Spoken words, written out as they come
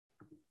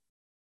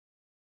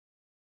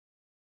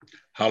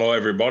Hello,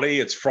 everybody.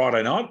 It's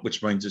Friday night,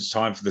 which means it's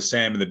time for the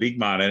Sam and the Big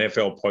Man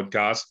NFL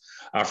podcast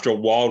after a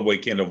wild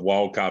weekend of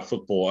wildcard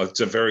football. It's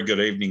a very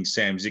good evening,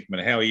 Sam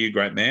Zickman. How are you,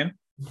 great man?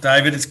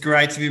 David, it's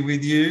great to be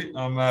with you.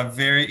 I'm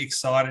very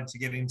excited to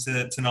get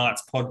into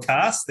tonight's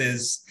podcast.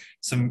 There's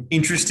some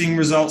interesting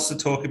results to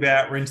talk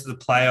about. We're into the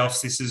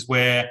playoffs. This is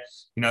where,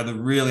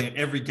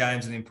 every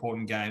game's an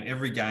important game.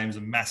 Every game's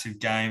a massive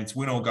game. It's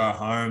win or go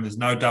home. There's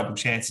no double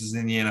chances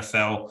in the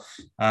NFL.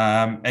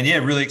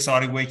 Really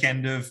exciting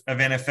weekend of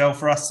NFL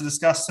for us to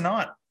discuss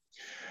tonight.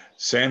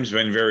 Sam's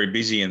been very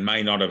busy and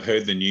may not have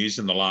heard the news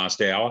in the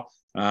last hour.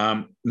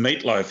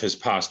 Meatloaf has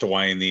passed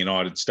away in the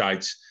United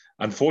States.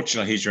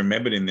 Unfortunately, he's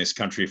remembered in this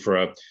country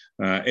for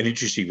an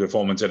interesting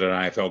performance at an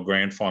AFL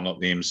Grand Final at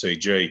the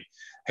MCG.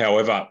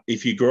 However,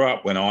 if you grew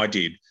up when I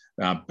did,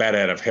 Bat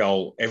Out of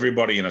Hell,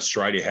 everybody in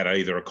Australia had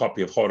either a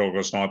copy of Hot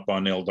August Night by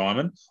Neil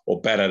Diamond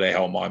or Bat Out of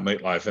Hell by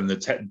Meatloaf, and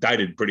it's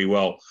dated pretty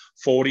well.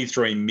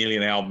 43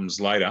 million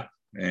albums later,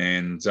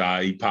 and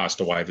he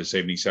passed away this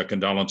evening. So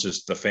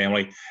condolences to the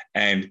family.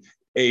 And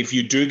if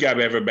you do go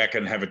ever back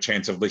and have a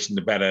chance of listening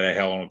to Bat Out of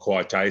Hell on a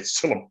quiet day,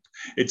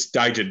 it's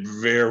dated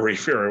very,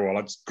 very well.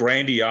 It's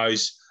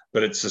grandiose,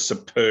 but it's a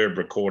superb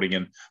recording,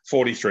 and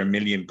 43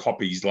 million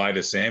copies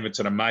later, Sam. It's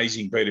an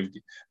amazing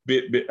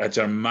it's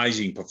an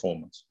amazing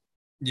performance.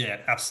 Yeah,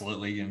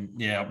 absolutely.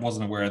 And I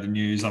wasn't aware of the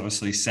news.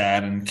 Obviously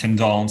sad, and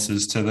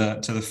condolences to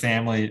the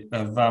family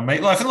of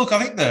Meatloaf. And look,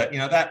 I think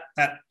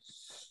that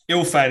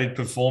ill-fated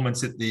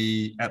performance at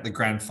the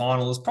grand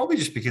final is probably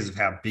just because of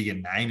how big a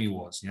name he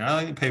was.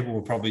 I think people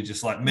were probably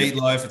just like,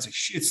 Meatloaf.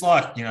 It's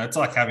like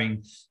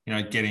having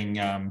getting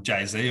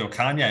Jay-Z or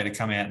Kanye to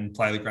come out and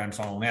play the grand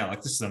final now.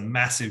 Like, this is a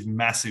massive,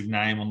 massive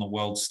name on the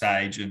world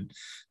stage, and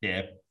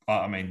it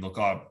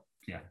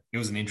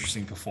was an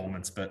interesting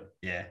performance. But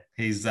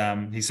he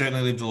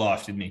certainly lived a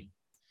life, didn't he?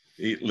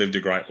 He lived a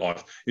great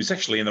life. He was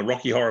actually in the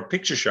Rocky Horror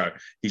Picture Show.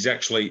 He's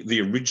actually the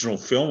original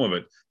film of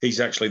it. He's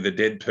actually the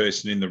dead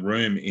person in the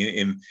room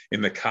in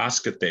the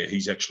casket there.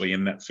 He's actually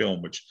in that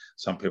film, which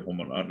some people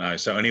might not know.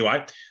 So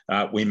anyway,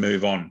 we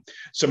move on.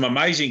 Some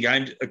amazing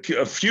games,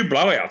 a few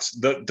blowouts.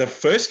 The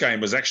first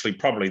game was actually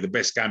probably the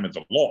best game of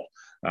the lot.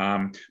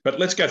 But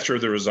let's go through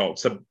the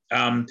results.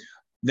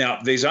 Now,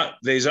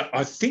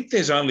 I think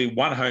there's only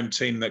one home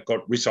team that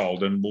got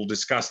rissoled, and we'll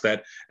discuss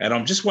that. And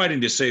I'm just waiting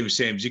to see if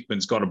Sam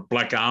Zickman's got a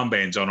black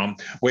armbands on him.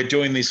 We're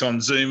doing this on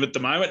Zoom at the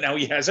moment. No,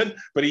 he hasn't,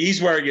 but he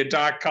is wearing a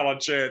dark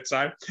coloured shirt.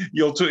 So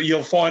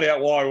you'll find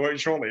out why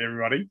shortly,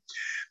 everybody.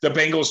 The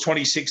Bengals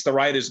 26, the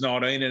Raiders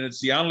 19, and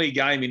it's the only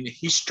game in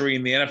history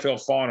in the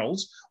NFL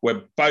Finals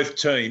where both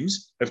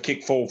teams have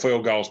kicked 4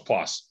 field goals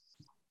plus.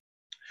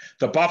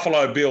 The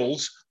Buffalo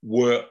Bills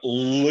were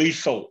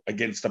lethal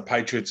against the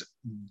Patriots,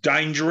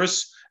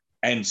 dangerous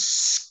and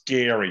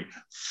scary.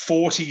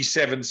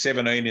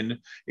 47-17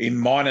 in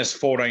minus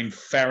 14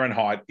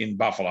 Fahrenheit in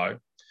Buffalo.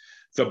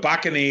 The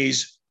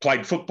Buccaneers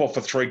played football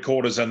for 3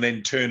 quarters and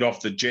then turned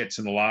off the Jets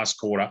in the last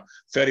quarter,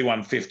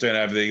 31-15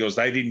 over the Eagles.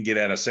 They didn't get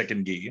out of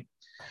second gear.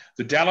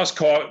 The Dallas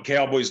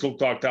Cowboys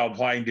looked like they were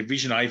playing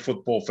Division A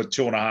football for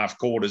 2.5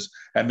 quarters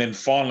and then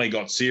finally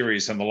got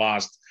serious in the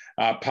last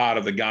part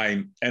of the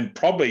game, and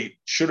probably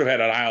should have had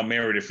a Hail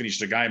Mary to finish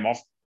the game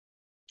off.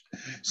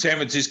 San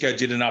Francisco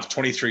did enough,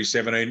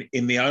 23-17,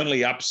 in the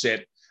only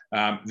upset.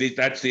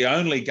 That's the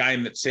only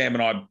game that Sam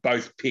and I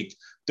both picked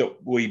that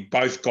we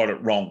both got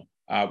it wrong.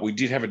 We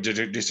did have a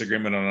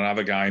disagreement on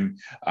another game,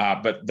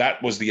 but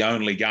that was the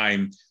only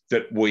game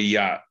that we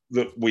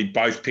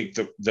both picked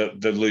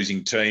the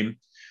losing team.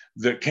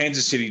 The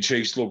Kansas City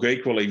Chiefs look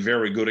equally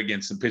very good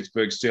against the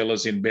Pittsburgh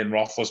Steelers in Ben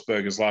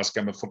Roethlisberger's last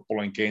game of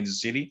football in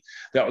Kansas City.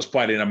 That was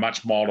played in a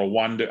much milder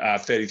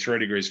 33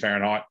 degrees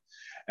Fahrenheit.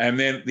 And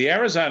then the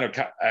Arizona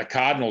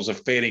Cardinals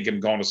have fair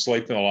income gone to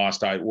sleep in the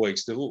last 8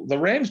 weeks. The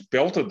Rams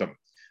belted them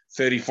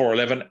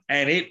 34-11,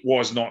 and it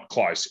was not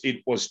close.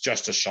 It was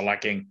just a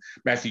shellacking.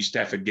 Matthew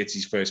Stafford gets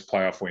his first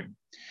playoff win.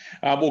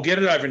 We'll get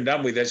it over and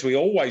done with, as we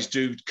always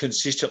do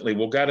consistently.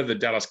 We'll go to the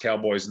Dallas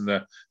Cowboys and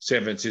the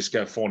San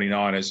Francisco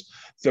 49ers.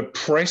 The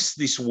press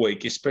this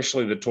week,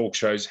 especially the talk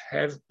shows,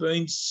 have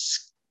been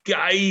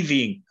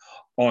scathing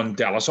on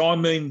Dallas. I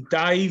mean,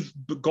 they've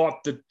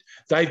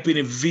been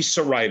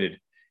eviscerated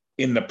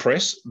in the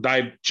press.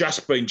 They've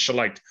just been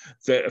shellacked.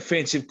 The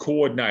offensive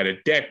coordinator,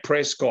 Dak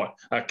Prescott,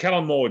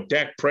 Kellen Moore,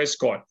 Dak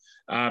Prescott,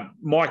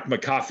 Mike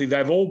McCarthy,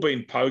 they've all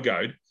been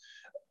pogoed.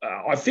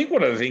 I think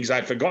one of the things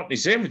they've forgotten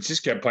is San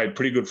Francisco played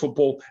pretty good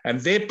football, and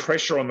their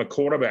pressure on the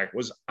quarterback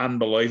was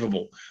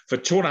unbelievable. For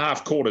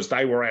 2.5 quarters,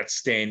 they were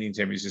outstanding,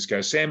 San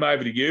Francisco. Sam,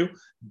 over to you.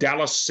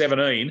 Dallas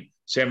 17,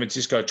 San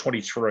Francisco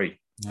 23.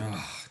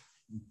 Oh,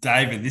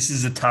 David, this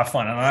is a tough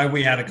one. I know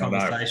we had a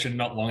conversation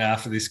not long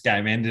after this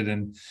game ended,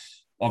 and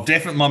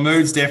my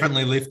mood's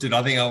definitely lifted.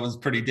 I think I was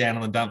pretty down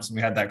on the dumps when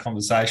we had that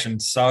conversation.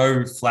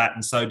 So flat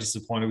and so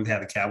disappointed with how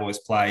the Cowboys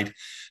played.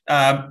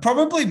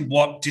 Probably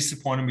what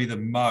disappointed me the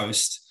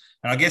most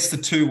And I guess the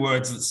two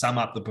words that sum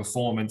up the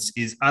performance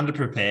is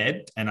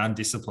underprepared and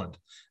undisciplined.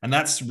 And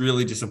that's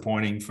really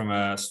disappointing from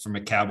a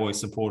Cowboy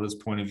supporter's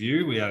point of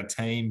view. We had a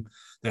team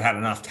that had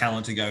enough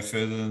talent to go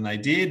further than they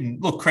did.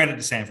 And look, credit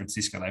to San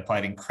Francisco. They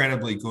played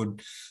incredibly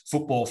good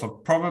football for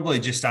probably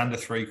just under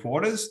 3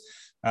 quarters.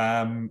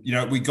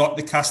 We got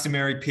the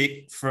customary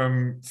pick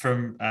from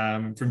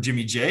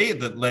Jimmy G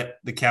that let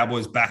the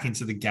Cowboys back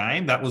into the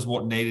game. That was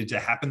what needed to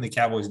happen. The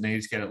Cowboys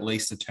needed to get at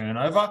least a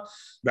turnover.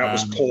 That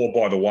was poor,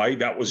 by the way.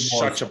 That was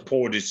such a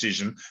poor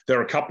decision. There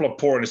are a couple of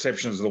poor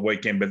interceptions of the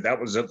weekend, but that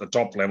was at the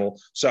top level.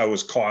 So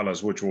was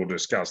Kyler's, which we'll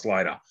discuss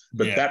later.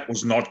 But that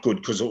was not good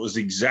because it was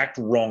the exact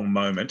wrong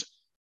moment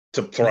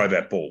to throw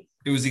that ball.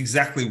 It was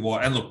exactly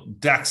what. And look,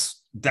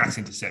 Dak's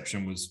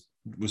interception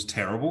was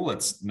terrible.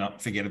 Let's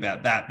not forget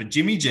about that. But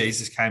Jimmy G's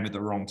just came at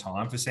the wrong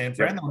time for San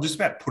Fran. They were just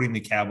about putting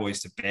the Cowboys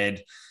to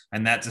bed,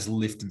 and that just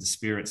lifted the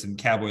spirits, and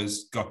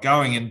Cowboys got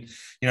going.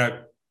 And,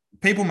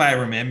 people may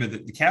remember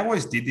that the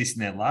Cowboys did this in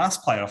their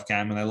last playoff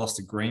game when they lost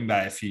to Green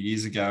Bay a few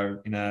years ago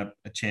in I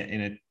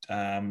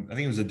think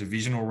it was a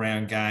divisional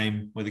round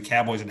game where the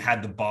Cowboys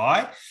had the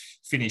bye,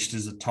 finished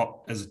as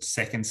a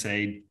second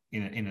seed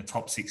in a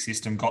top 6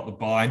 system, got the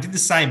bye, and did the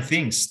same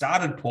thing.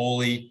 Started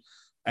poorly,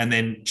 and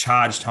then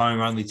charged home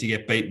only to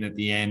get beaten at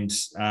the end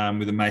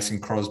with a Mason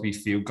Crosby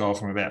field goal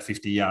from about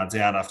 50 yards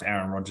out after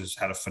Aaron Rodgers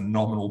had a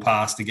phenomenal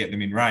pass to get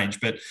them in range.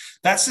 But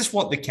that's just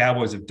what the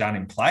Cowboys have done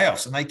in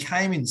playoffs, and they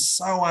came in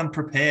so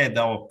unprepared.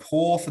 They were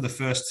poor for the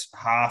first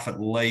half at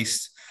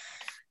least.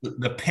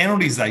 The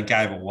penalties they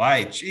gave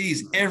away,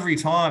 geez, every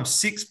time,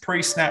 6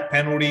 pre-snap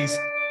penalties.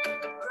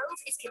 Grove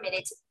is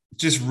committed.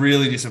 Just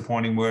really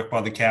disappointing work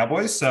by the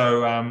Cowboys.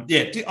 So, I'm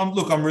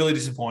really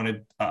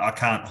disappointed. I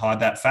can't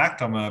hide that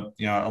fact. I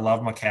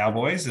love my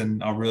Cowboys,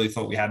 and I really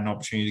thought we had an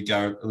opportunity to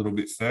go a little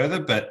bit further,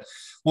 but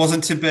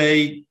wasn't to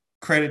be.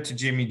 Credit to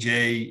Jimmy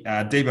G.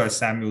 Deebo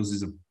Samuels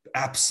is an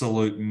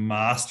absolute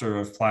master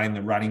of playing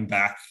the running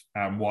back,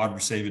 wide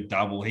receiver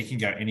double. He can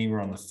go anywhere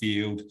on the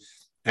field.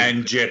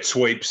 And jet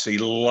sweeps.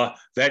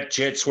 That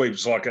jet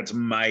sweeps like it's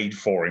made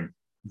for him.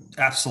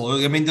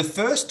 Absolutely. I mean, the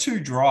first 2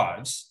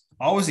 drives,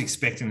 I was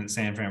expecting that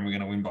San Fran were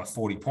going to win by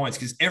 40 points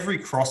because every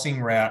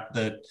crossing route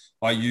that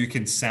Ayuk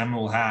and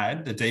Samuel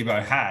that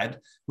Deebo had,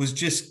 was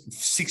just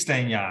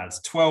 16 yards,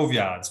 12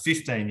 yards,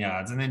 15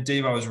 yards. And then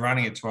Deebo was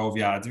running at 12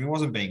 yards and he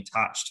wasn't being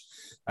touched.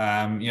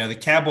 The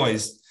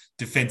Cowboys'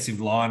 defensive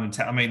line,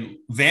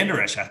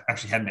 Vander Esch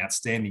actually had an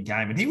outstanding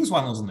game, and he was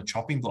one that was on the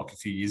chopping block a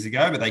few years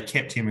ago, but they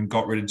kept him and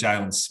got rid of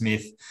Jalen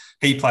Smith.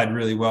 He played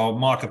really well.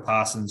 Micah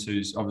Parsons,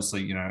 who's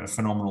obviously, a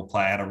phenomenal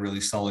player, had a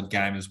really solid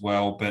game as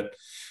well. But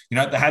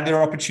they had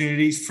their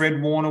opportunities.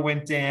 Fred Warner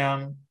went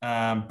down.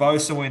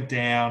 Bosa went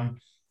down.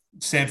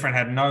 San Fran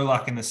had no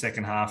luck in the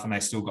second half, and they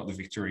still got the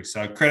victory.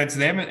 So credit to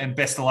them, and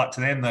best of luck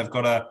to them. They've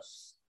got a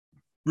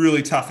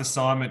really tough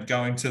assignment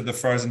going to the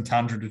frozen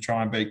tundra to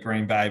try and beat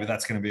Green Bay, but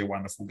that's going to be a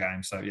wonderful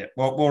game. So,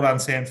 well done,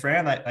 San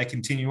Fran. They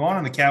continue on,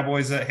 and the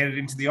Cowboys are headed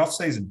into the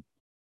offseason.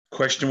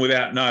 Question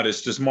without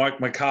notice. Does Mike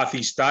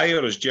McCarthy stay,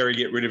 or does Jerry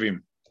get rid of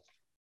him?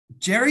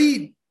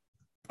 Jerry,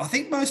 I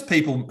think most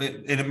people,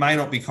 and it may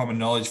not be common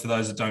knowledge for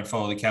those that don't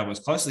follow the Cowboys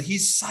closely,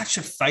 he's such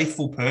a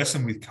faithful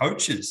person with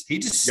coaches. He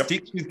just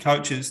sticks with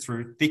coaches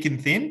through thick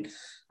and thin.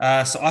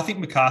 So I think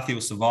McCarthy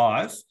will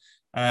survive.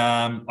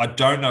 I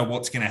don't know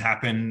what's going to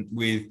happen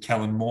with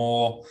Kellen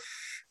Moore.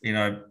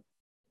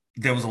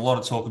 There was a lot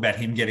of talk about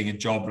him getting a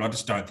job, but I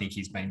just don't think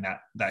he's been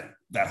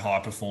that high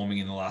performing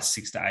in the last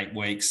 6 to 8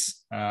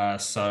 weeks.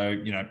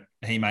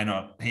 He may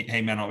not,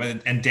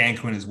 and Dan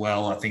Quinn as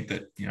well. I think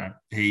that,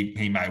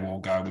 he may well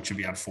go, which would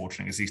be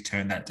unfortunate because he's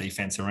turned that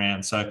defense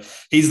around. So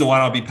he's the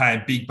one I'll be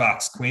paying big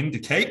bucks, Quinn, to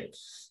keep,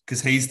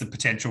 because he's the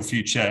potential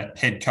future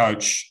head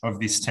coach of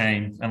this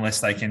team,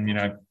 unless they can,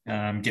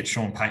 get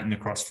Sean Payton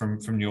across from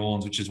New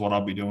Orleans, which is what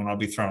I'll be doing. I'll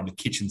be throwing the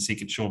kitchen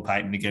sink at Sean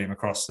Payton to get him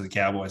across to the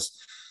Cowboys.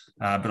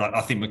 But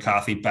I think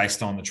McCarthy,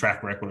 based on the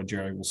track record of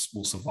Jerry,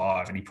 will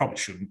survive, and he probably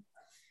shouldn't.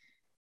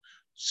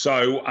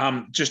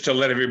 So just to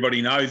let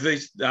everybody know,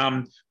 the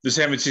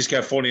San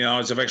Francisco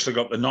 49ers have actually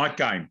got the night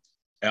game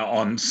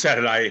on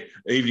Saturday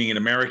evening in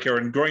America,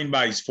 and Green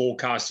Bay's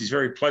forecast is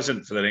very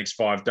pleasant for the next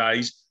 5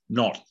 days.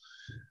 Not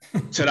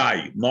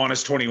today,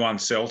 minus 21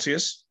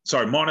 Celsius.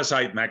 Sorry, minus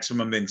 8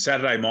 maximum, then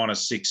Saturday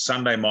minus 6,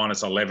 Sunday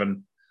minus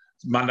 11,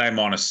 Monday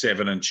minus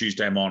 7, and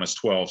Tuesday minus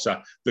 12. So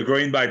the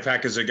Green Bay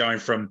Packers are going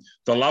from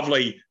the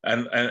lovely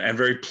and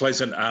very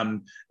pleasant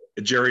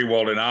Jerry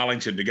World in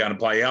Arlington to go and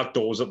play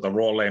outdoors at the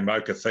Royal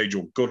Lambeau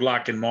Cathedral. Good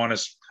luck in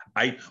minus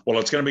 8. Well,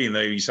 it's going to be in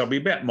the evening, so it'll be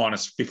about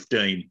minus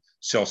 15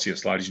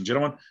 Celsius, ladies and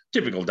gentlemen.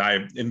 Typical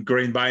day in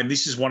Green Bay, and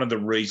this is one of the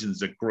reasons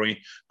that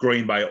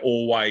Green Bay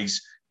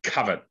always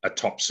covet a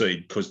top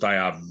seed, because they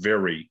are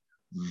very,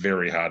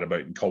 very hard to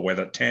beat in cold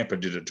weather. Tampa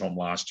did it to them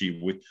last year,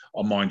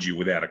 mind you,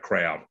 without a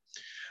crowd.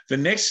 The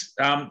next,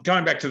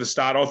 going back to the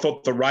start, I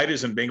thought the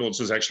Raiders and Bengals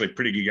was actually a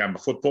pretty good game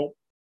of football.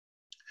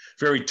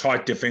 very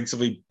tight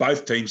defensively.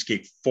 Both teams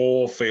kicked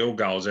 4 field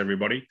goals,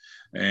 everybody.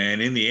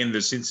 And in the end,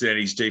 the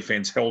Cincinnati's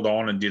defense held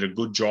on and did a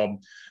good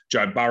job.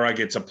 Joe Burrow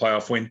gets a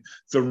playoff win.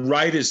 The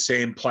Raiders,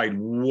 Sam, played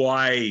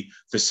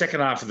the second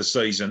half of the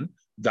season,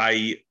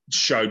 they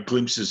showed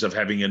glimpses of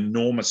having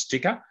enormous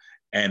sticker,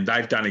 and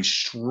they've done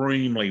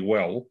extremely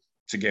well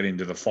to get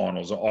into the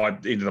finals,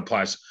 into the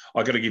playoffs.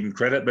 I've got to give them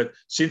credit. But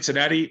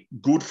Cincinnati,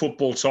 good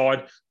football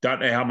side,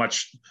 don't know how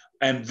much,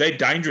 and they're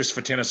dangerous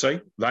for Tennessee.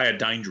 They are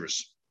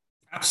dangerous.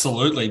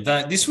 Absolutely.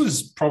 This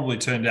was probably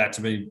turned out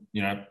to be,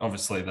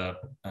 obviously the,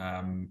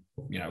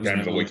 it was game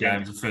of the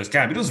weekend. The first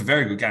game, but it was a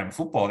very good game of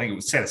football. I think it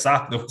would set us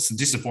up. There were some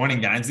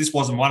disappointing games. This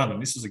wasn't one of them.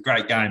 This was a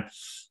great game.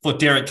 Thought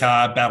Derek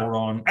Carr battled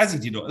on, as he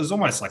did. It was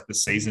almost like the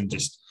season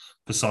just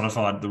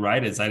personified the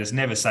Raiders. They just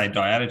never say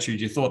die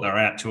attitude. You thought they were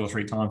out 2 or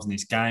 3 times in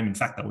this game. In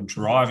fact, they were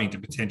driving to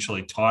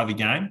potentially tie the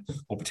game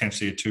or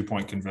potentially a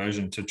 2-point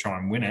conversion to try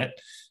and win it.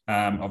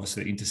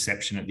 Obviously, the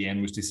interception at the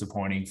end was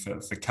disappointing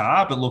for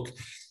Carr. But look,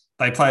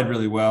 they played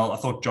really well. I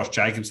thought Josh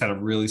Jacobs had a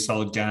really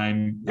solid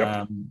game.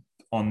 Yep.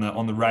 On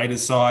the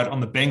Raiders side. On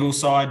the Bengals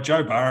side,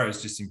 Joe Burrow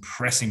is just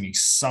impressing me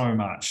so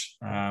much.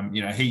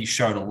 He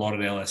showed a lot at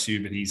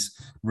LSU, but he's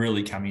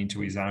really coming into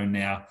his own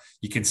now.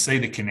 You can see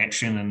the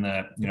connection and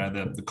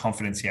the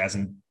confidence he has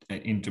in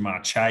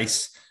Jamar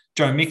Chase.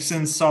 Joe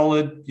Mixon's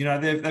solid.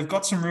 They've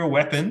got some real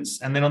weapons.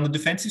 And then on the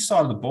defensive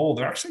side of the ball,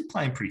 they're actually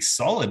playing pretty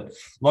solid.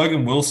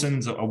 Logan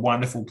Wilson's a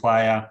wonderful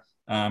player.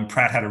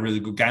 Pratt had a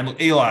really good game.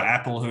 Look, Eli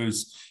Apple,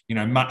 who's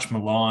much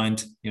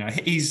maligned,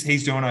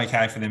 he's doing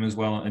okay for them as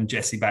well. And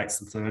Jesse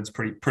Bates III is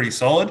pretty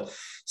solid.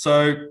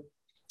 So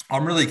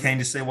I'm really keen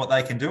to see what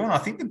they can do. And I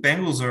think the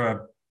Bengals are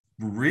a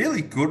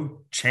really good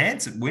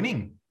chance at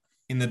winning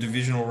in the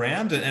divisional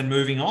round and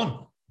moving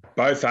on.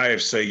 Both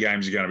AFC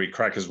games are going to be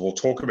crackers. We'll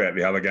talk about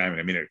the other game in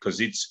a minute because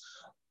it's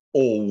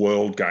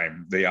all-world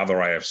game, the other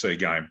AFC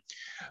game.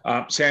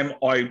 Sam,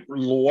 I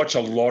watch a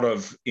lot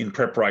in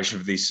preparation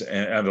for this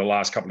and the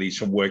last couple of years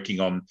from working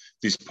on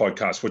this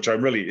podcast, which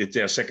it's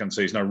our second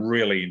season. I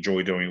really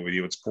enjoy doing it with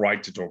you. It's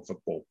great to talk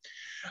football.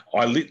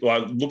 I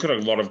look at a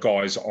lot of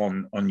guys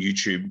on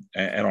YouTube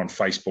and on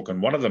Facebook,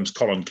 and one of them is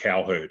Colin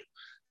Cowherd,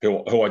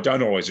 who I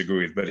don't always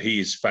agree with, but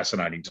he is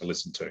fascinating to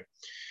listen to.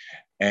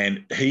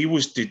 And he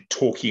was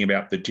talking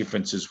about the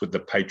differences with the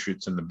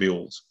Patriots and the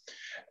Bills.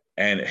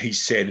 And he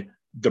said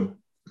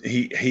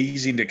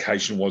his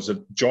indication was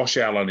that Josh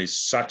Allen is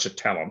such a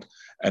talent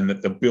and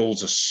that the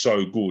Bills are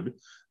so good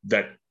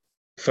that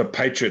for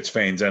Patriots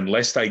fans,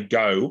 unless they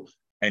go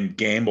and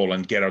gamble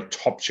and get a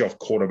top-shelf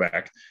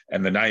quarterback,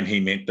 and the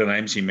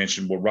names he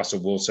mentioned were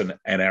Russell Wilson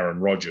and Aaron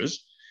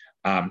Rodgers,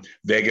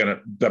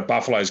 the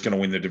Buffalo's going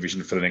to win the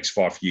division for the next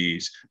 5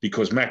 years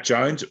because Mac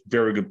Jones,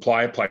 very good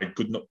player,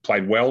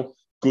 played well,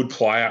 good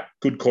player,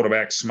 good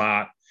quarterback,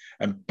 smart.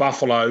 And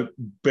Buffalo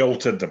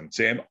belted them,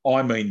 Sam.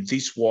 I mean,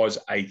 this was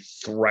a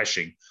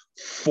thrashing,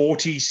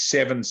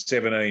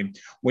 47-17.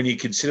 When you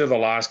consider the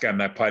last game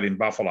they played in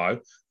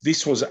Buffalo,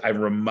 this was a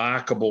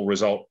remarkable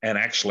result and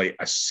actually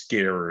a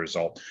scary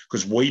result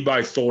because we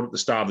both thought at the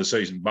start of the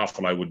season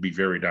Buffalo would be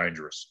very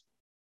dangerous.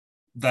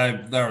 They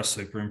were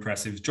super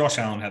impressive. Josh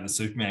Allen had the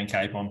Superman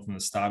cape on from the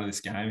start of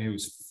this game. He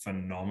was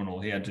phenomenal.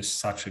 He had just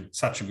such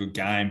a good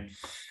game.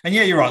 And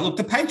yeah, you're right. Look,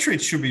 the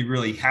Patriots should be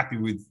really happy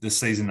with the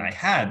season they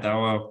had.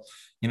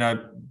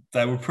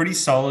 They were pretty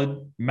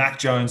solid. Mac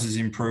Jones has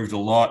improved a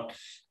lot.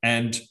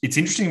 And it's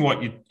interesting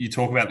what you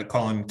talk about the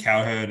Colin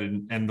Cowherd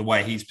and the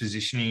way he's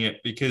positioning it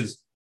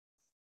because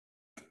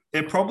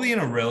they're probably in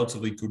a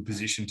relatively good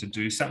position to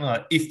do something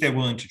like if they're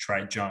willing to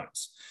trade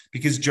Jones.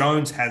 Because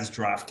Jones has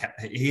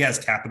he has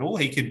capital.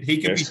 He could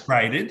be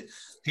traded.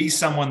 He's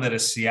someone that a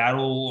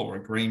Seattle or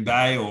a Green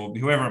Bay or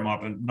whoever it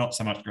might be, not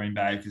so much Green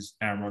Bay because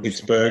Aaron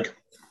Rodgers.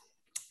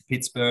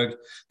 Pittsburgh.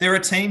 There are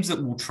teams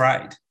that will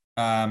trade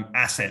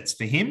assets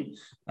for him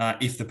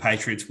if the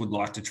Patriots would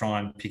like to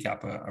try and pick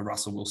up a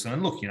Russell Wilson.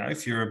 And look,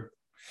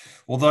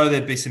 although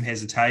there'd be some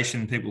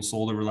hesitation, people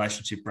saw the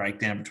relationship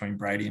breakdown between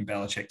Brady and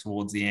Belichick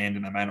towards the end,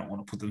 and they may not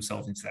want to put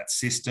themselves into that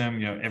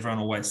system. Everyone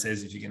always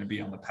says if you're going to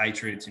be on the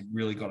Patriots, you've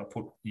really got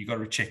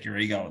to check your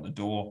ego at the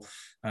door.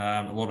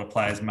 A lot of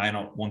players may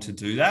not want to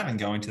do that and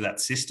go into that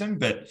system,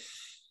 but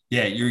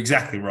yeah, you're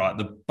exactly right.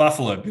 The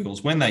Buffalo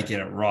Bills, when they get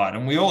it right,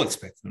 and we all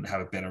expect them to have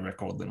a better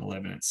record than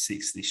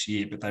 11-6 this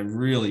year, but they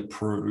really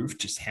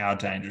proved just how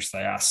dangerous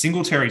they are.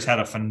 Singletary's had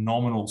a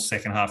phenomenal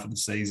second half of the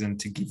season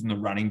to give them the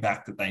running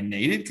back that they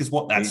needed, because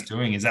what that's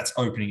doing is that's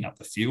opening up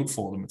the field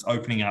for them. It's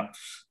opening up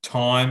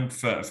time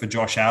for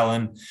Josh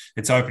Allen.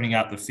 It's opening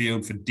up the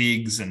field for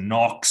Diggs and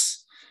Knox.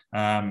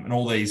 And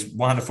all these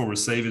wonderful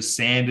receivers,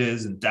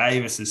 Sanders and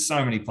Davis. There's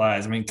so many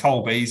players. I mean,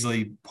 Cole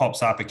Beasley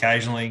pops up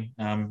occasionally.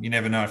 You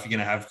never know if you're going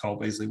to have Cole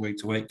Beasley week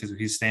to week because of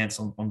his stance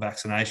on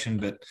vaccination.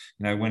 But,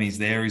 when he's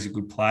there, he's a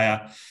good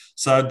player.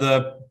 So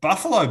the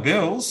Buffalo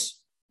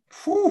Bills,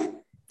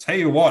 tell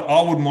you what,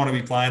 I wouldn't want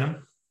to be playing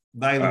them.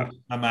 They look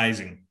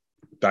amazing.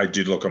 They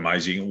did look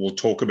amazing. We'll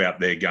talk about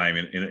their game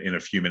in a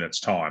few minutes'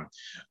 time.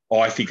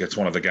 I think it's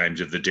one of the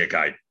games of the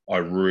decade. I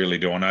really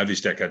do. I know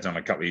this decade's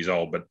only a couple of years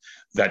old, but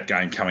that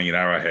game coming at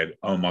Arrowhead,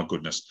 oh my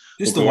goodness.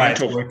 Just the way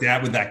it's worked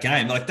out with that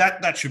game. Like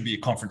that should be a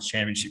conference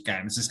championship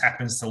game. It just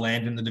happens to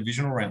land in the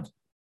divisional round.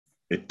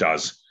 It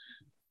does.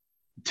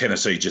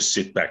 Tennessee just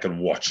sit back and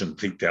watch and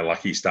think they're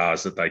lucky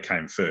stars that they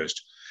came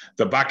first.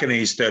 The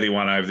Buccaneers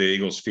 31 over the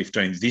Eagles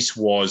 15. This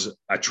was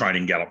a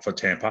training gallop for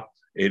Tampa.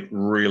 It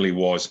really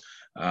was.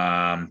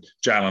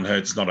 Jalen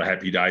Hurts, not a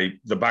happy day.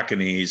 The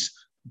Buccaneers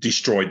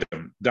destroyed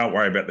them. Don't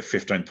worry about the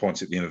 15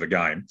 points at the end of the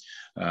game.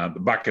 The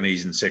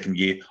Buccaneers in second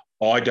gear,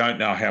 I don't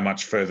know how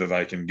much further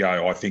they can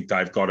go. I think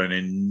they've got an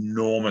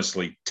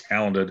enormously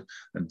talented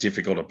and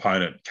difficult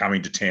opponent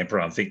coming to Tampa.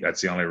 I think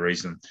that's the only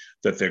reason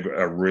that they're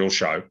a real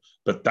show.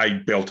 But they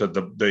belted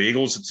the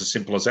Eagles. It's as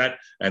simple as that.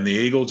 And the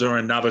Eagles are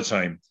another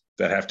team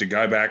that have to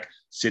go back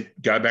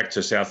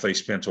to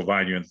Southeast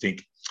Pennsylvania and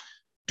think,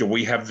 do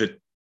we have the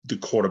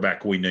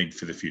quarterback we need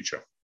for the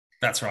future?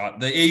 That's right.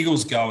 The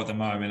Eagles go at the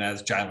moment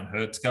as Jalen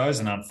Hurts goes,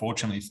 and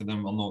unfortunately for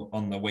them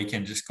on the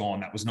weekend just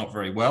gone, that was not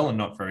very well and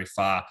not very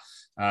far.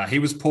 He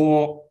was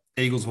poor.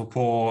 Eagles were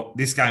poor.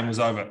 This game was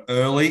over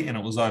early and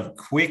it was over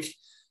quick.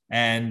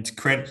 And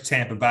credit to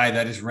Tampa Bay,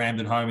 they just rammed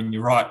it home. And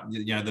you're right,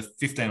 the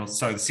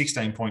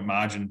 16-point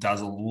margin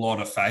does a lot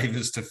of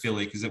favors to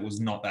Philly because it was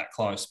not that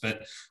close.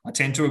 But I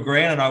tend to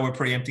agree. And I know we're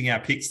preempting our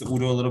picks that we'll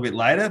do a little bit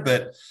later,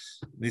 but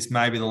this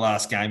may be the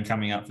last game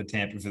coming up for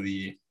Tampa for the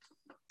year.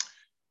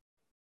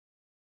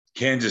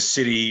 Kansas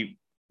City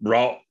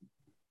rolled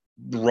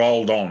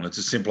on. It's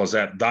as simple as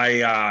that.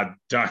 They are,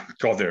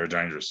 God, they're a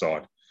dangerous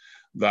side.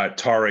 That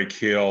Tyreek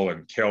Hill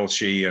and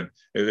Kelce and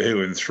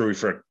who threw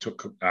for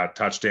a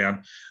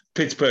touchdown.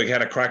 Pittsburgh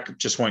had a crack,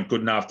 just weren't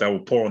good enough. They were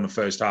poor in the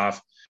first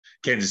half.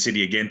 Kansas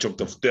City again took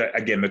the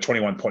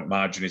 21-point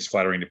margin is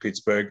flattering to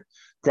Pittsburgh.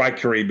 Great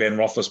career, Ben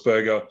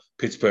Roethlisberger.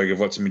 Pittsburgh have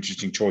got some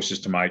interesting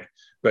choices to make.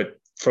 But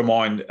for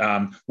mine,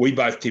 we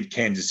both tipped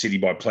Kansas City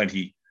by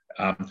plenty.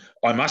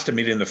 I must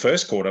admit, in the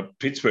first quarter,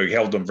 Pittsburgh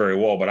held them very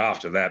well, but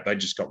after that, they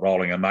just got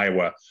rolling, and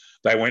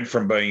they went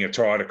from being a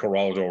Toyota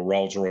Corolla to a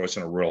Rolls Royce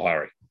in a real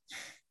hurry.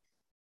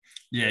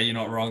 Yeah, you're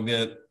not wrong.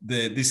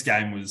 This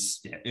game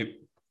was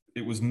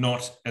it was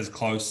not as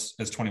close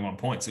as 21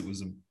 points. It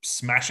was a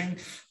smashing.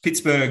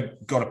 Pittsburgh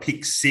got a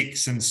pick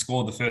six and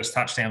scored the first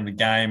touchdown of the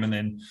game, and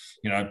then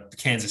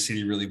Kansas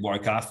City really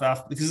woke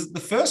after because the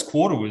first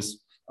quarter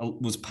was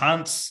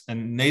punts,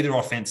 and neither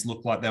offense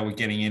looked like they were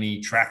getting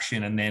any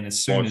traction. And then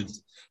as soon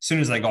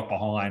as they got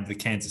behind, the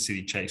Kansas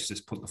City Chiefs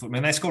just put the foot. I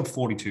mean, they scored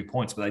 42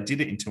 points, but they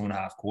did it in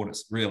 2.5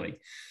 quarters, really,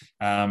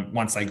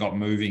 once they got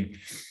moving.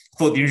 I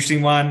thought the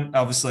interesting one,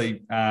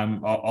 obviously,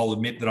 I'll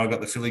admit that I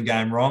got the Philly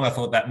game wrong. I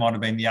thought that might have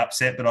been the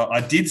upset, but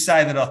I did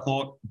say that I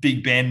thought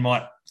Big Ben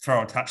might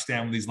throw a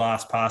touchdown with his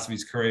last pass of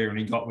his career, and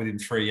he got within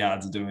 3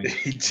 yards of doing it.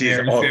 He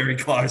did. Very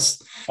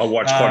close. I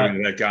watched quite a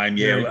bit of that game.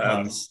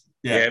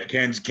 Yeah.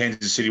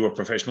 Kansas City were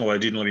professional. They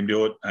didn't let him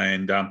do it.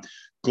 And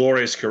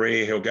glorious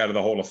career. He'll go to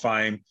the Hall of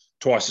Fame,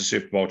 twice a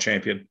Super Bowl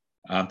champion.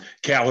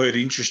 Cal Hurd,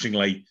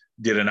 interestingly,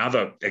 did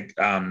another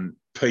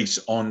piece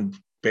on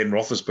Ben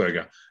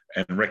Roethlisberger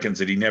and reckons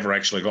that he never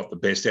actually got the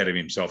best out of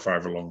himself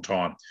over a long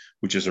time,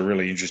 which is a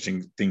really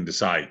interesting thing to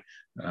say.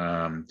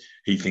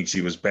 He thinks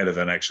he was better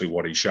than actually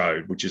what he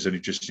showed, which is an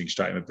interesting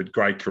statement, but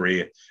great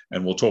career.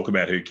 And we'll talk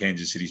about who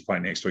Kansas City's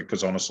playing next week,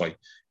 because honestly,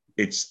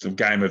 it's the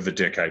game of the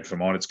decade for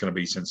mine. It's going to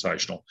be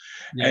sensational.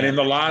 Yeah,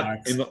 and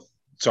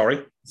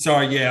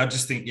I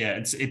just think,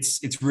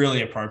 it's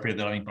really appropriate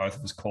that I think both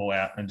of us call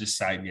out and just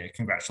say,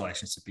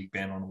 congratulations to Big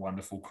Ben on a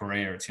wonderful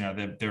career. It's,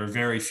 there are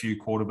very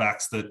few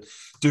quarterbacks that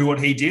do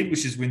what he did,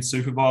 which is win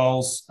Super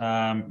Bowls.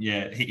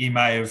 He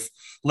may have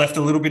left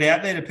a little bit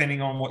out there,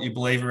 depending on what you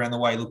believe around the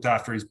way he looked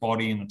after his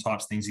body and the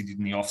types of things he did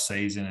in the off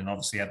season, and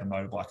obviously had the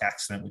motorbike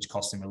accident, which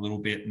cost him a little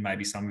bit and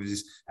maybe some of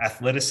his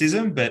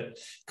athleticism. But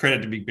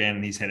credit to Big Ben,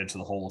 and he's headed to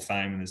the Hall of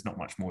Fame, and there's not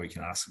much more you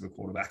can ask of a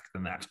quarterback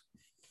than that.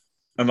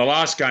 And the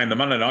last game, the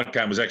Monday night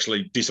game, was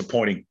actually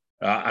disappointing,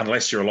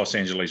 unless you're a Los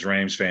Angeles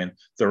Rams fan.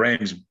 The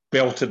Rams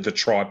belted the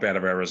tripe out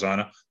of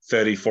Arizona,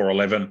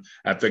 34-11,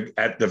 at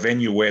the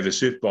venue where the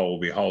Super Bowl will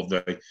be held,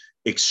 the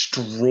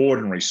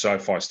extraordinary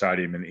SoFi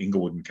Stadium in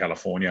Inglewood, in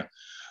California.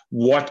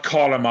 What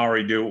Kyler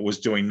Murray was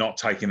doing, not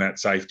taking that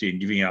safety and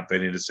giving up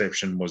that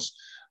interception, was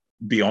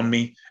beyond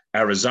me.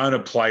 Arizona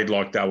played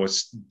like they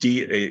was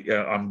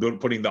deer. I'm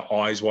putting the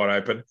eyes wide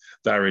open.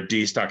 They were a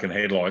deer stuck in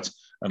headlights.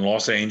 And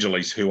Los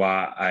Angeles, who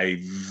are a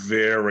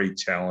very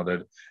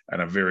talented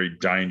and a very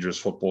dangerous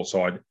football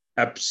side,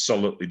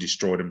 absolutely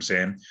destroyed them,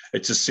 Sam.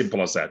 It's as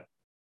simple as that.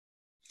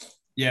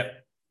 Yeah.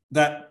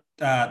 That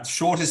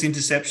shortest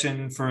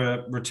interception for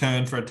a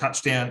return for a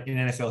touchdown in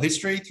NFL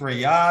history, 3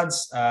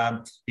 yards.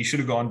 He should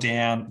have gone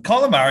down.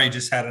 Kyler Murray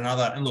just had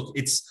another. And look,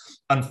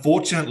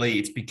 unfortunately,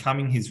 it's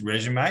becoming his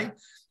resume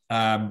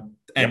and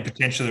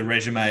potentially the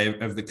resume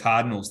of the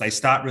Cardinals. They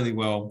start really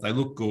well. They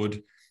look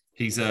good.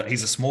 He's a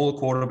smaller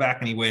quarterback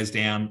and he wears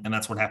down, and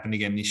that's what happened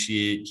again this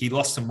year. He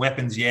lost some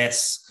weapons,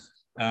 yes.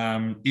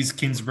 Is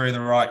Kingsbury the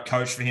right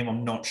coach for him?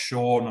 I'm not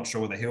sure. I'm not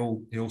sure whether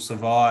he'll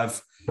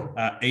survive.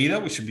 either,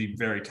 which would be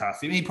very tough.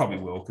 And he probably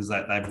will because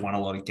they've won a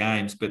lot of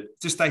games, but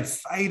just they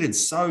faded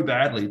so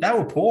badly. They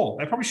were poor.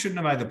 They probably shouldn't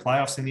have made the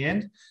playoffs in the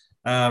end.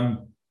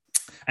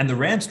 And the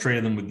Rams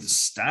treated them with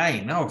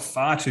disdain. They were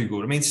far too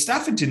good. I mean,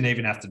 Stafford didn't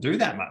even have to do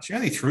that much. He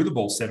only threw the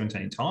ball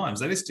 17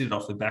 times. They just did it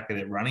off the back of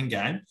their running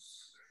game.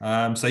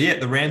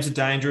 The Rams are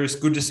dangerous.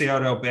 Good to see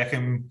Odell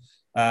Beckham,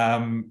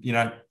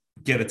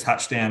 get a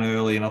touchdown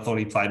early, and I thought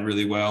he played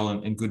really well,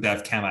 and good to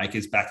have Cam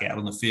Akers back out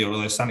on the field,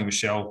 although Sonny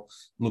Michel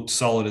looked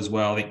solid as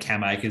well. I think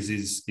Cam Akers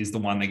is the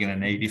one they're going to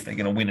need if they're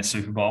going to win a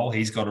Super Bowl.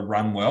 He's got to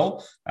run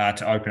well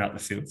to open up the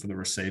field for the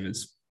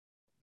receivers.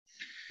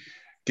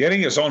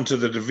 Getting us on to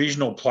the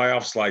divisional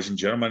playoffs, ladies and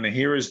gentlemen, and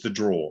here is the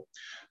draw.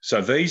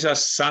 So these are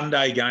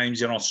Sunday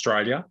games in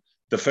Australia.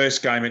 The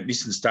first game at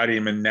Nissan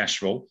Stadium in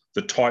Nashville,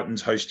 the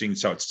Titans hosting,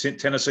 so it's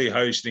Tennessee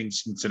hosting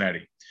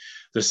Cincinnati.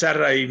 The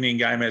Saturday evening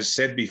game, as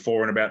said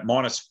before, in about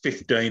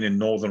 -15 in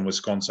northern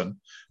Wisconsin,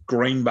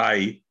 Green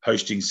Bay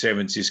hosting San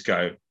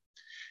Francisco.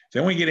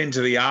 Then we get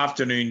into the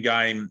afternoon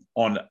game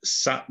on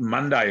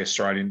Monday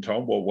Australian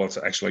time. Well, it's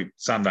actually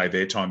Sunday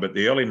their time, but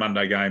the early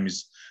Monday game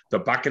is the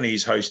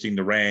Buccaneers hosting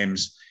the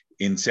Rams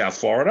in South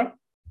Florida.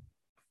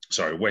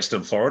 Sorry,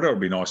 Western Florida. It'll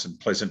be nice and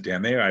pleasant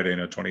down there, 18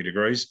 or 20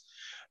 degrees.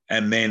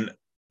 And then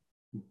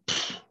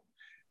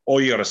all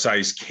you got to say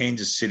is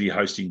Kansas City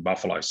hosting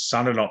Buffalo.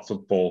 Sunday Night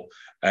Football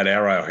at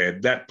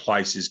Arrowhead. That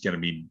place is going to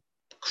be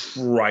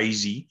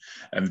crazy.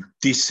 And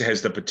this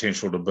has the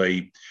potential to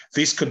be,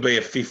 this could be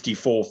a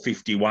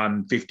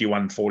 54-51,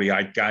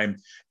 51-48 game.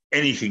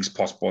 Anything's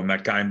possible in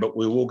that game, but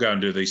we will go and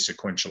do these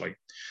sequentially.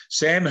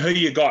 Sam, who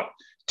you got?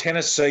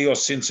 Tennessee or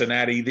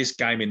Cincinnati, this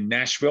game in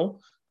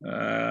Nashville?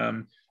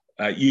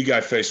 You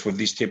go first with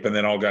this tip, and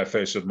then I'll go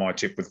first with my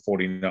tip with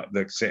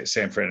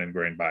San Fran and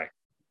Green Bay.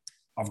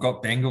 I've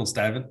got Bengals,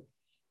 David.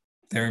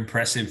 They're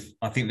impressive.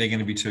 I think they're going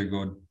to be too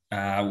good.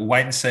 We'll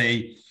wait and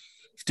see.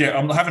 I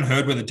haven't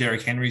heard whether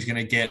Derrick Henry is going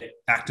to get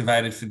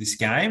activated for this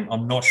game.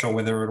 I'm not sure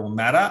whether it'll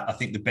matter. I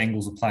think the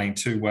Bengals are playing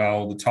too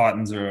well. The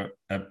Titans are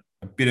a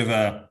bit of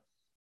a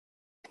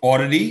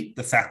oddity.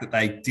 The fact that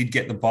they did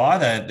get the bye,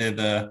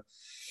 they're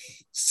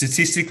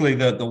statistically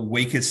the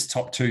weakest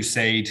top two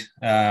seed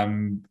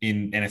in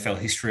NFL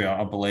history.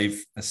 I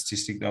believe a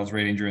statistic that I was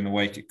reading during the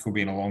week. It could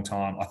be in a long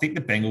time. I think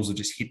the Bengals have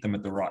just hit them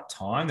at the right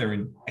time. They're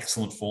in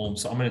excellent form.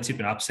 So I'm going to tip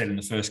an upset in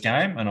the first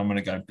game, and I'm going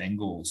to go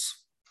Bengals.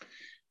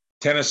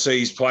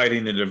 Tennessee's played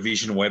in a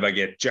division where they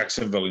get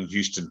Jacksonville and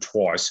Houston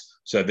twice.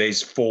 So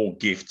there's 4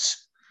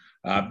 gifts.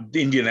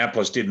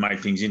 Indianapolis did make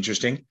things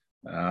interesting.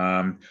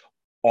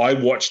 I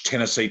watched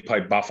Tennessee play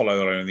Buffalo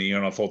earlier in the year,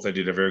 and I thought they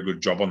did a very good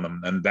job on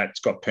them, and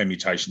that's got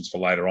permutations for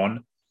later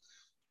on.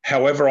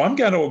 However, I'm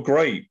going to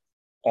agree.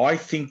 I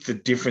think the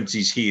difference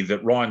is here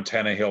that Ryan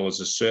Tannehill is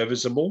a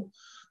serviceable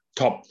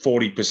top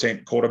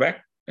 40%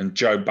 quarterback, and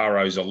Joe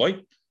Burrow's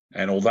elite.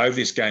 And although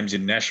this game's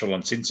in Nashville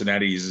and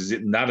Cincinnati is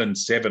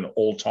 0-7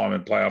 all-time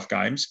in playoff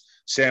games,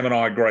 Sam and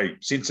I agree.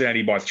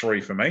 Cincinnati by 3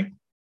 for me.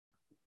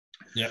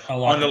 Yeah, I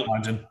like the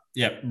margin.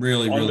 Yeah,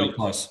 really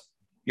close.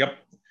 Yep.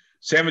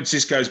 San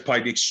Francisco's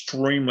played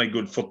extremely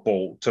good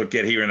football to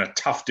get here in a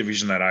tough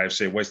division, that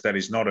AFC West. That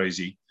is not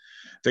easy.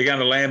 They're going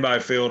to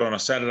Lambeau Field on a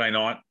Saturday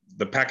night.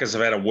 The Packers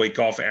have had a week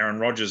off. Aaron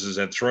Rodgers has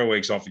had 3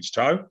 weeks off his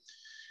toe.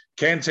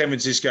 Can San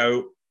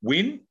Francisco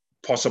win?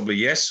 Possibly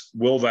yes.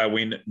 Will they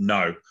win?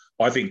 No.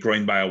 I think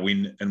Green Bay will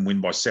win and win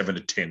by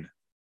 7-10.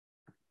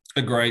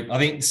 Agreed. I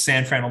think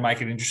San Fran will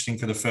make it interesting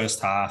for the first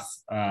half.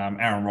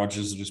 Aaron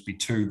Rodgers will just be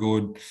too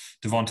good.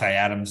 Devontae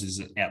Adams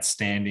is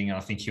outstanding. I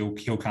think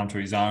he'll come to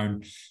his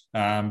own.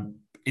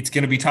 It's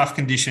going to be tough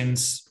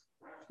conditions.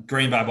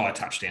 Green Bay by a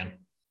touchdown.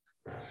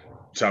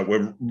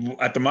 So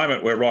at the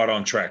moment we're right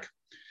on track.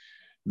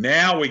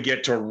 Now we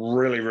get to a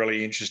really,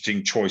 really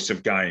interesting choice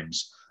of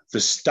games. The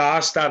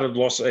star-studded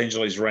Los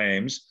Angeles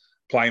Rams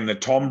playing the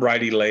Tom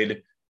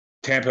Brady-led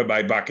Tampa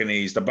Bay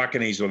Buccaneers. The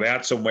Buccaneers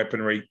without some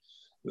weaponry.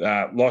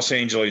 Los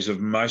Angeles with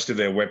most of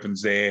their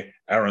weapons there.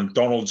 Aaron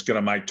Donald's going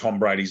to make Tom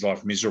Brady's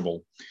life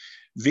miserable.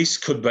 This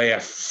could be a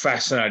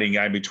fascinating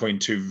game between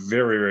 2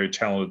 very, very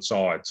talented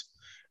sides.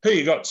 Who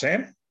you got,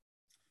 Sam?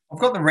 I've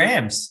got the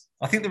Rams.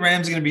 I think the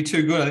Rams are going to be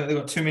too good. I think they've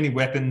got too many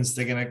weapons.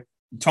 They're going to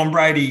Tom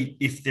Brady,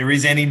 if there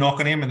is any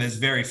knock on him, and there's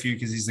very few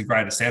because he's the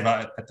greatest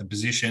ever at the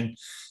position,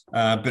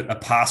 but a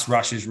pass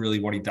rush is really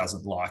what he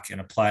doesn't like.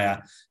 And a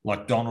player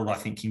like Donald, I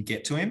think, can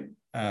get to him.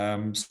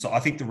 So I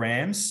think the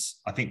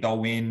Rams, I think they'll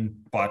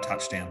win by a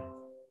touchdown.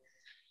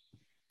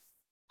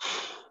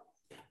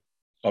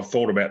 I've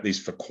thought about this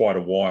for quite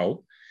a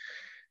while.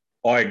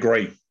 I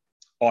agree.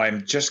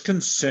 I'm just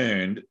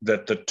concerned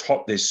that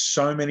there's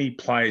so many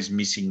players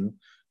missing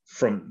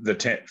from the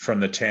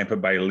Tampa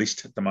Bay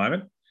list at the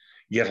moment,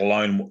 yet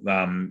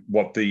alone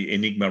what the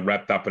enigma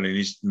wrapped up in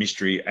his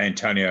mystery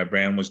Antonio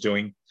Brown was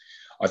doing.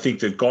 I think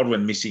that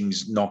Godwin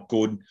missing's not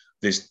good.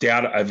 There's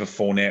doubt over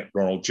Fournette.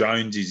 Ronald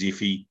Jones is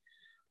iffy.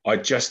 I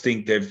just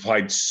think they've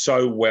played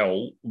so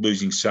well,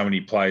 losing so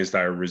many players. They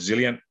are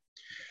resilient.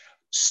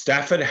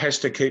 Stafford has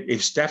to keep –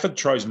 if Stafford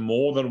throws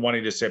more than 1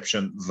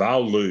 interception,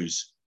 they'll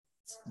lose,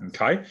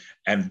 okay?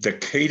 And the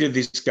key to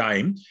this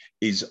game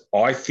is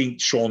I think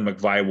Sean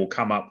McVay will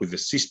come up with a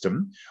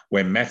system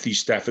where Matthew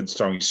Stafford's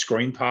throwing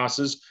screen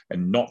passes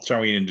and not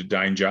throwing it into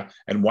danger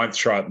and won't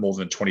throw it more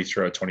than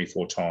 23 or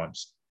 24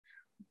 times.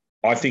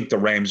 I think the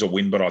Rams will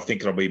win, but I think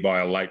it'll be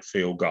by a late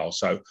field goal.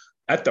 So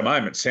at the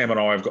moment, Sam and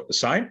I have got the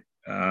same.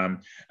 And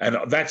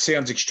that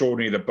sounds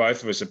extraordinary that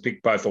both of us have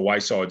picked both away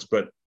sides,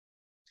 but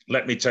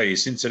let me tell you,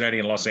 Cincinnati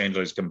and Los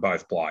Angeles can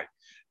both play.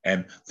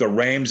 And the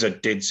Rams are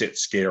dead set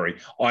scary.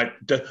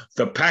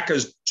 The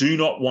Packers do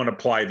not want to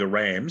play the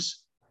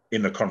Rams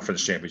in the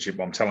conference championship.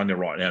 I'm telling you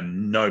right now,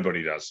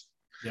 nobody does.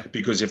 Yep.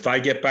 Because if they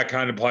get back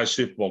home to play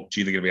Super Bowl,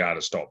 they're going to be hard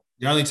to stop.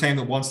 The only team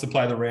that wants to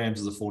play the Rams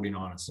is the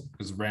 49ers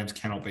because the Rams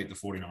cannot beat the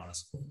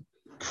 49ers.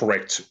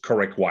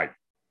 Correct weight.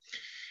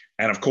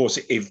 And, of course,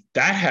 if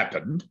that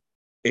happened,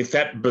 if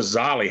that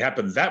bizarrely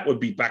happened, that would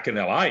be back in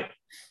LA.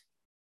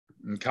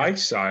 Okay,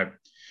 so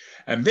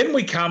 – and then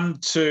we come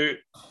to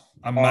 –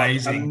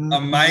 Amazing.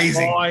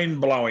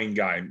 Mind-blowing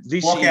game.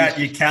 Block out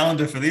your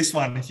calendar for this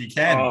one if you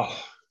can. Oh,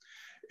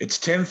 it's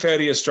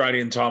 10:30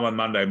 Australian time on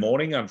Monday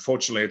morning.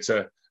 Unfortunately, it's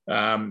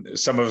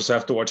some of us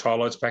have to watch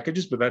highlights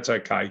packages, but that's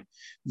okay.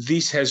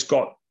 This has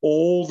got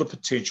all the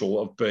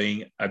potential of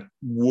being a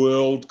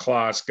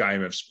world-class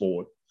game of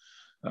sport.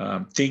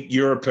 Think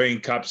European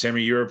Cup,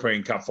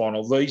 semi-European Cup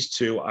final. These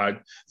two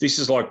this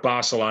is like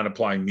Barcelona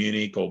playing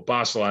Munich or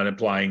Barcelona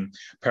playing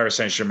Paris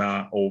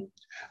Saint-Germain or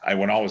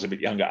when I was a bit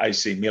younger,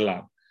 AC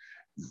Milan.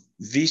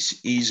 This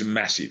is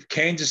massive.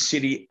 Kansas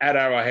City at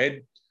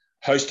Arrowhead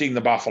hosting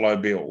the Buffalo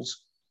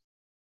Bills.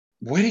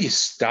 Where do you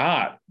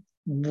start?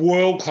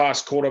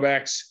 World-class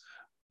quarterbacks,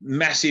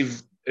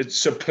 massive,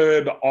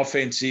 superb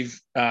offensive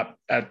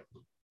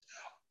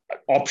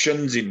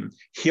options in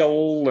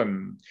Hill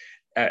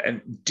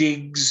and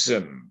Diggs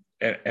and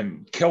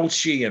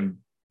Kelce and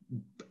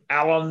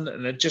Allen,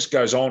 and it just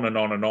goes on and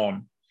on and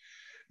on.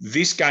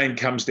 This game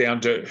comes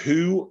down to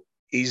who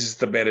is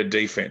the better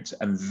defense,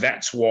 and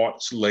that's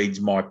what leads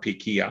my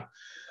pick here.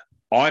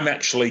 I'm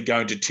actually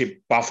going to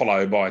tip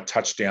Buffalo by a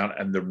touchdown,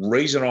 and the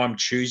reason I'm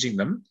choosing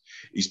them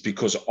is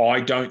because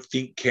I don't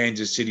think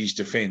Kansas City's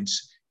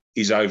defense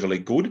is overly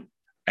good,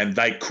 and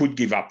they could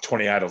give up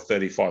 28 or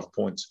 35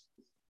 points.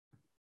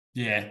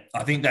 Yeah,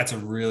 I think that's a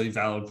really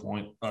valid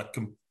point. I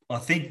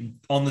think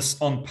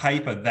on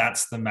paper,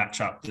 that's the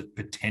matchup that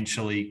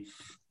potentially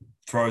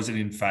throws it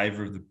in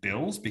favor of the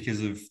Bills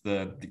because of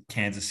the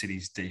Kansas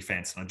City's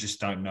defense. And I just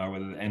don't know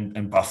whether,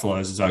 and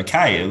Buffalo's is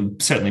okay.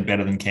 Certainly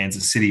better than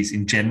Kansas City's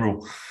in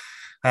general.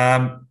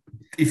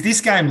 If this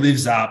game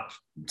lives up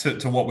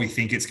to what we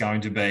think it's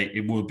going to be,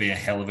 it will be a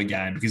hell of a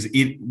game because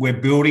we're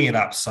building it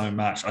up so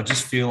much. I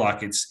just feel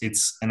like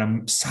it's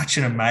such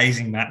an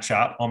amazing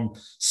matchup. I'm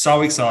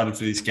so excited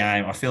for this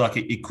game. I feel like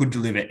it could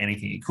deliver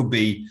anything.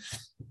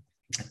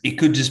 It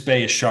could just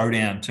be a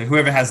showdown to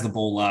whoever has the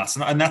ball last.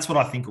 And that's what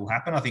I think will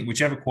happen. I think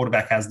whichever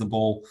quarterback has the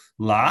ball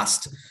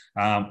last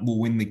will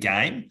win the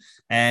game.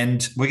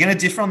 And we're going to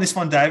differ on this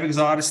one, David, because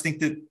I just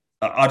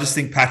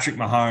think Patrick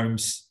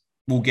Mahomes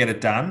will get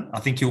it done. I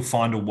think he'll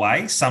find a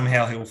way.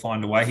 Somehow he'll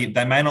find a way.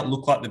 They may not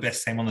look like the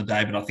best team on the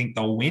day, but I think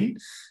they'll win.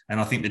 And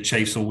I think the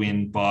Chiefs will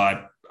win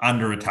by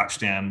under a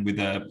touchdown with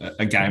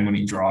a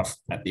game-winning drive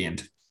at the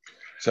end.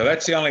 So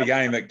that's the only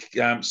game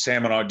that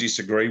Sam and I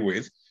disagree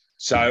with.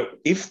 So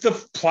if the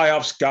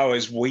playoffs go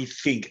as we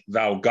think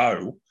they'll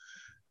go,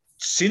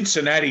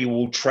 Cincinnati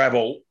will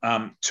travel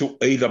to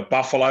either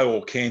Buffalo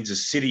or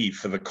Kansas City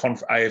for the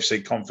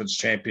AFC Conference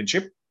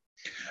Championship,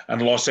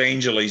 and Los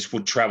Angeles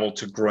would travel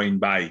to Green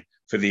Bay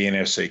for the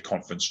NFC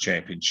Conference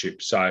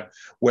Championship. So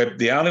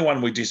the only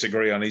one we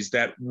disagree on is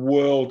that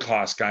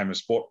world-class game of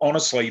sport.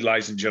 Honestly,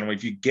 ladies and gentlemen,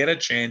 if you get a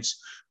chance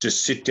to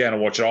sit down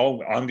and watch it,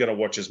 I'm going to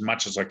watch as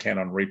much as I can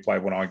on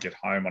replay when I get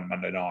home on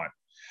Monday night.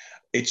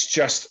 It's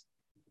just...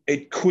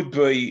 It could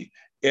be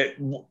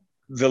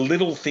the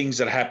little things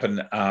that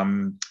happen,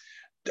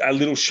 a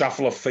little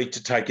shuffle of feet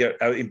to take an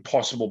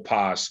impossible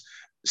pass,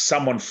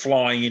 someone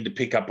flying in to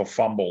pick up a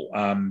fumble,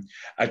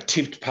 a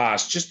tipped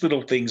pass, just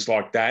little things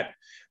like that.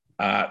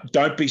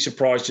 Don't be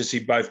surprised to see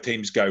both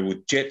teams go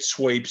with jet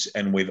sweeps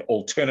and with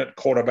alternate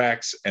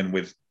quarterbacks and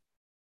with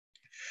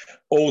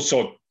all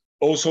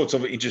sorts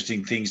of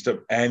interesting things.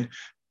 And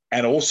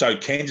also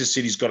Kansas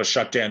City's got to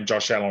shut down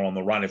Josh Allen on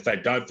the run. If they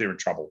don't, they're in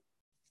trouble.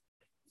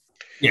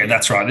 Yeah,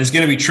 that's right. There's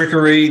going to be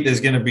trickery. There's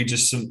going to be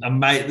just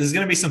there's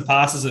going to be some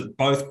passes at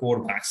both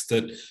quarterbacks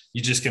that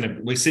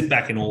we sit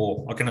back in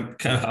awe.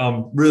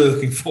 I'm really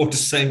looking forward to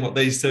seeing what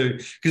these two,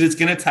 because it's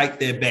going to take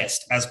their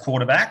best as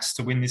quarterbacks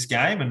to win this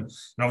game. And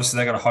obviously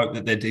they got to hope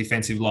that their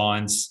defensive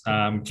lines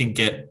can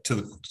get to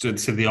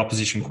the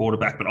opposition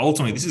quarterback. But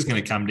ultimately this is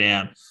going to come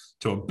down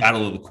to a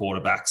battle of the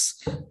quarterbacks,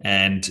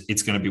 and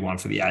it's going to be one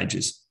for the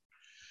ages.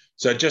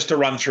 So just to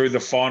run through the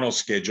final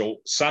schedule,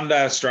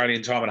 Sunday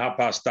Australian time at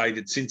 8:30,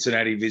 it's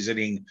Cincinnati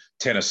visiting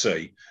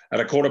Tennessee. At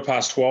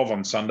 12:15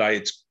 on Sunday,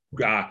 it's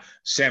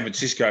San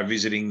Francisco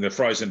visiting the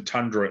frozen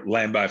tundra at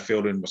Lambeau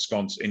Field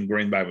in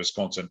Green Bay,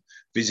 Wisconsin,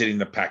 visiting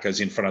the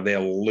Packers in front of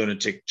their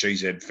lunatic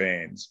GZ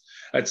fans.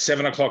 At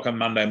 7:00 on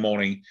Monday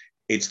morning,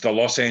 it's the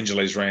Los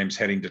Angeles Rams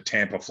heading to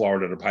Tampa,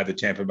 Florida to play the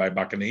Tampa Bay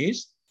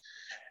Buccaneers.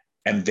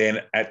 And then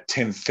at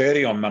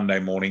 10:30 on Monday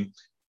morning,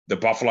 the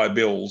Buffalo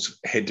Bills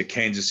head to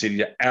Kansas City,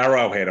 to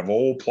Arrowhead, of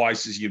all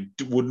places you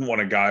wouldn't want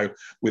to go,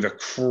 with a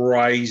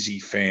crazy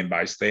fan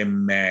base. They're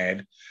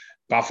mad.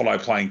 Buffalo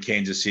playing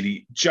Kansas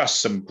City,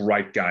 just some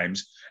great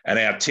games. And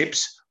our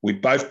tips, we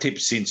both tipped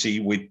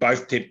Cincy, we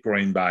both tipped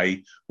Green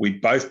Bay, we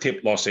both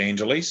tipped Los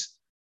Angeles,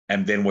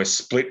 and then we're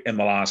split in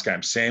the last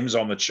game. Sam's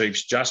on the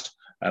Chiefs just,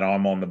 and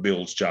I'm on the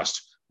Bills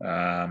just.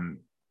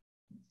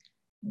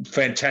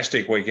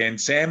 Fantastic weekend.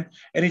 Sam,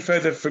 any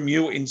further from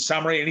you in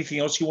summary? Anything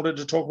else you wanted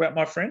to talk about,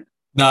 my friend?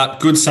 No,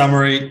 good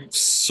summary.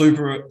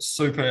 Super,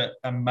 super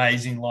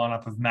amazing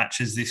lineup of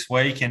matches this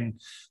week.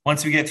 And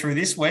once we get through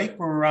this week,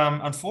 we're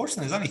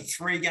unfortunately, there's only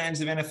 3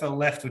 games of NFL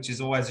left, which is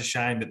always a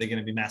shame, but they're going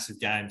to be massive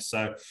games.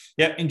 So,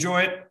 yeah,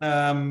 enjoy it.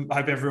 I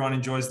hope everyone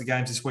enjoys the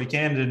games this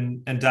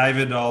weekend. And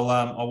David,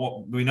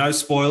 we know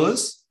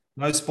spoilers.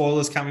 No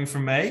spoilers coming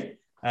from me.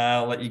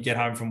 I'll let you get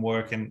home from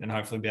work and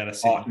hopefully be able to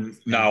see.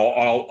 No,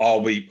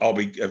 I'll be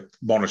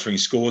monitoring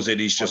scores. It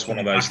is just one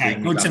of those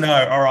things. Good to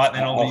know. All right,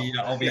 then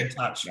I'll be in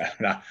touch.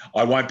 No,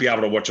 I won't be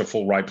able to watch a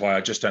full replay. I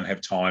just don't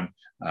have time.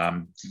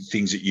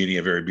 Things at uni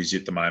are very busy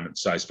at the moment,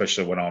 so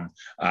especially when I'm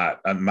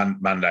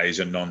on Mondays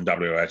and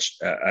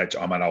non-WH,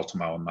 I'm at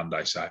Ultimo on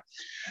Monday. So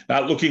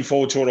looking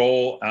forward to it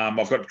all.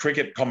 I've got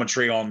cricket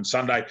commentary on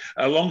Sunday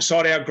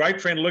alongside our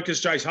great friend Lucas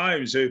Jace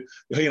Holmes, who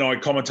he and I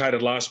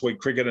commentated last week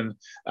cricket, and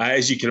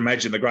as you can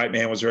imagine, the great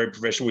man was very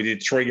professional. We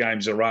did 3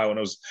 games in a row,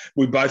 and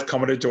we both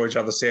commented to each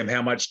other, Sam,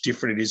 how much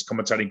different it is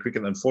commentating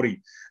cricket than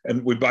footy.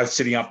 And we're both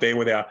sitting up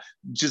there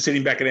just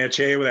sitting back in our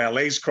chair with our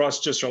legs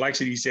crossed, just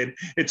relaxing. He said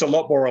it's a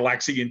lot more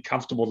relaxing and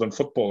comfortable than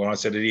football, and I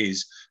said it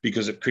is,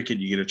 because at cricket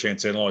you get a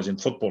chance to analyse. In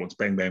football it's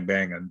bang bang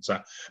bang. And so,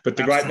 but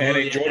the great man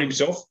enjoyed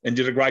himself and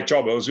did a great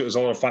job. It was a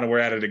lot of fun, and we're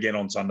at it again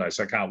on Sunday,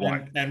 so I can't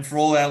wait. And for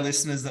all our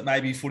listeners that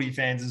may be footy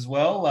fans as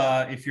well,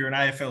 if you're an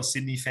AFL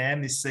Sydney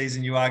fan this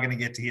season, you are going to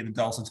get to hear the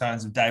dulcet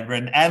tones of Dave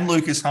Redden and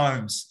Lucas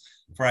Holmes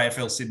for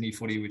AFL Sydney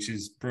footy, which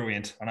is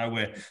brilliant. I know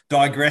we're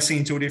digressing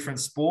into a different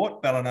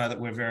sport, but I know that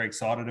we're very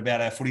excited about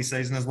our footy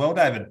season as well,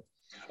 David.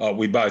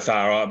 We both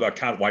are. I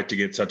can't wait to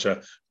get such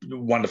a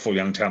wonderful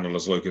young talent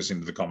as Lucas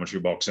into the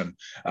commentary box, and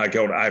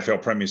go to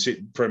AFL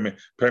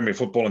Premier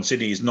Football in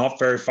Sydney is not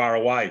very far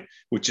away,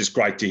 which is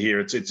great to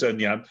hear. It's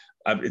a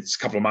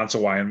couple of months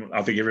away, and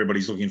I think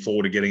everybody's looking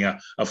forward to getting I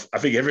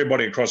think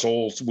everybody across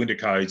all winter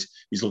codes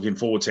is looking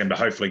forward to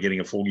hopefully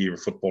getting a full year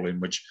of football in,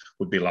 which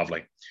would be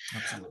lovely.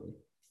 Absolutely.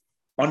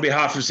 On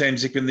behalf of Sam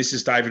Zickman, this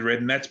is David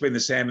Redden. That's been the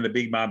Sam and the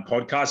Big Man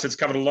podcast. It's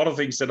covered a lot of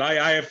things today: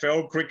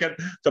 AFL, cricket,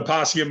 the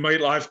passing of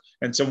Meatloaf,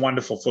 and some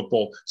wonderful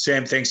football.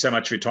 Sam, thanks so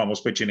much for your time. We'll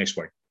speak to you next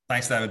week.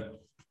 Thanks, David.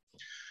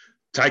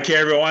 Take care,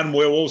 everyone.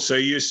 We will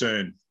see you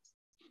soon.